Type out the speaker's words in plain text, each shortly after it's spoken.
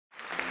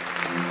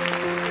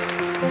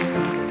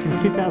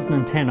Since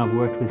 2010, I've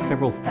worked with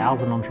several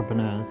thousand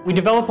entrepreneurs. We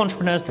develop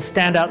entrepreneurs to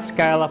stand out,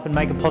 scale up, and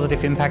make a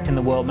positive impact in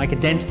the world, make a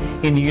dent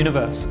in the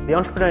universe. The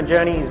entrepreneur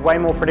journey is way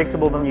more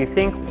predictable than you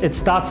think. It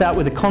starts out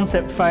with a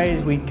concept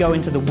phase, we go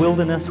into the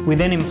wilderness, we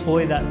then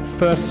employ that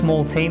first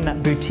small team,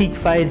 that boutique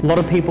phase. A lot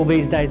of people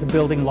these days are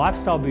building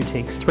lifestyle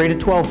boutiques, 3 to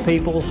 12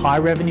 people, high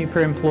revenue per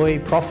employee,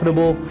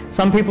 profitable.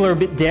 Some people are a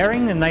bit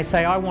daring and they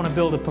say, I want to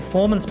build a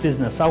performance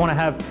business. I want to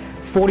have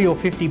 40 or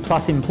 50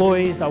 plus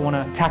employees. I want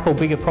to tackle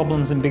bigger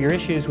problems and bigger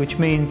issues, which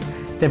means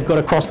they've got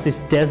to cross this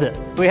desert.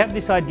 We have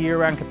this idea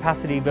around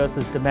capacity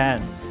versus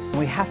demand. And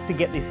we have to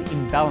get this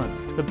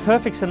imbalanced. The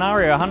perfect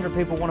scenario, 100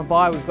 people want to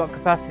buy, we've got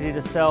capacity to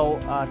sell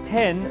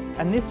 10,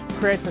 and this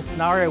creates a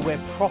scenario where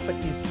profit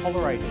is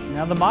tolerated.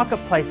 Now the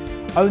marketplace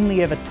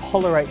only ever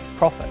tolerates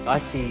profit. I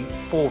see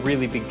 4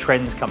 really big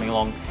trends coming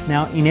along.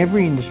 Now in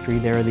every industry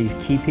there are these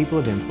key people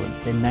of influence.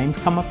 Their names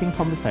come up in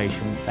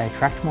conversation, they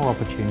attract more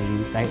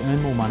opportunity, they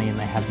earn more money and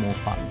they have more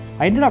fun.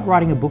 I ended up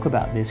writing a book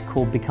about this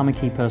called Become a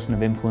Key Person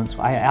of Influence.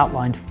 I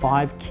outlined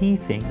 5 key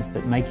things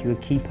that make you a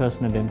key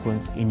person of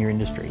influence in your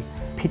industry.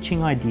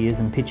 Pitching ideas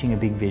and pitching a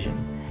big vision.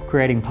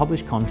 Creating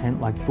published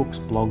content like books,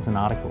 blogs and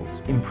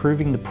articles.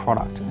 Improving the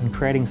product and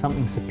creating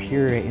something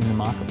superior in the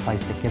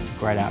marketplace that gets a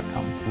great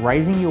outcome.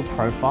 Raising your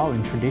profile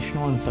in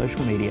traditional and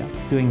social media.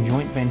 Doing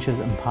joint ventures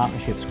and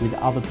partnerships with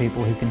other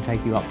people who can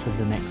take you up to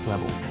the next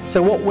level.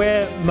 So what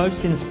we're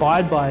most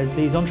inspired by is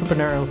these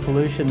entrepreneurial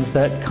solutions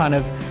that kind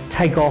of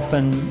take off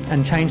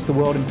and change the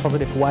world in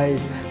positive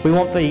ways. We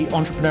want the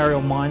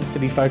entrepreneurial minds to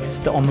be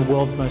focused on the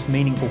world's most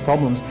meaningful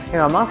problems. You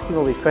know, I'm asking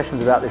all these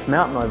questions about this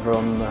mountain over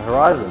on the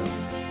horizon.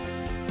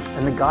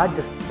 And the guide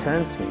just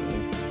turns to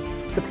me,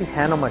 he puts his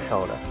hand on my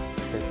shoulder,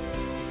 he says,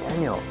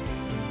 Daniel,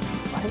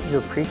 why don't you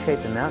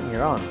appreciate the mountain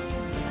you're on?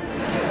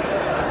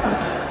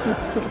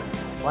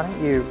 Why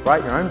don't you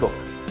write your own book?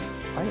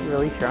 Why don't you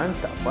release your own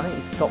stuff? Why don't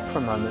you stop for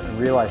a moment and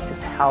realize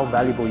just how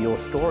valuable your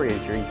story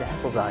is, your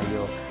examples are,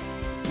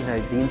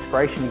 the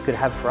inspiration you could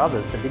have for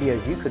others, the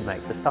videos you could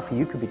make, the stuff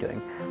you could be doing.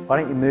 Why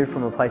don't you move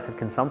from a place of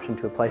consumption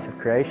to a place of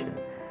creation?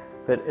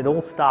 But it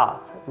all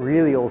starts,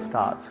 really all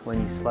starts, when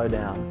you slow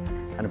down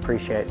and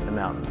appreciate the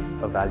mountain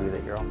of value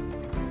that you're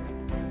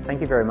on.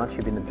 Thank you very much.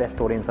 You've been the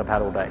best audience I've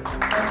had all day.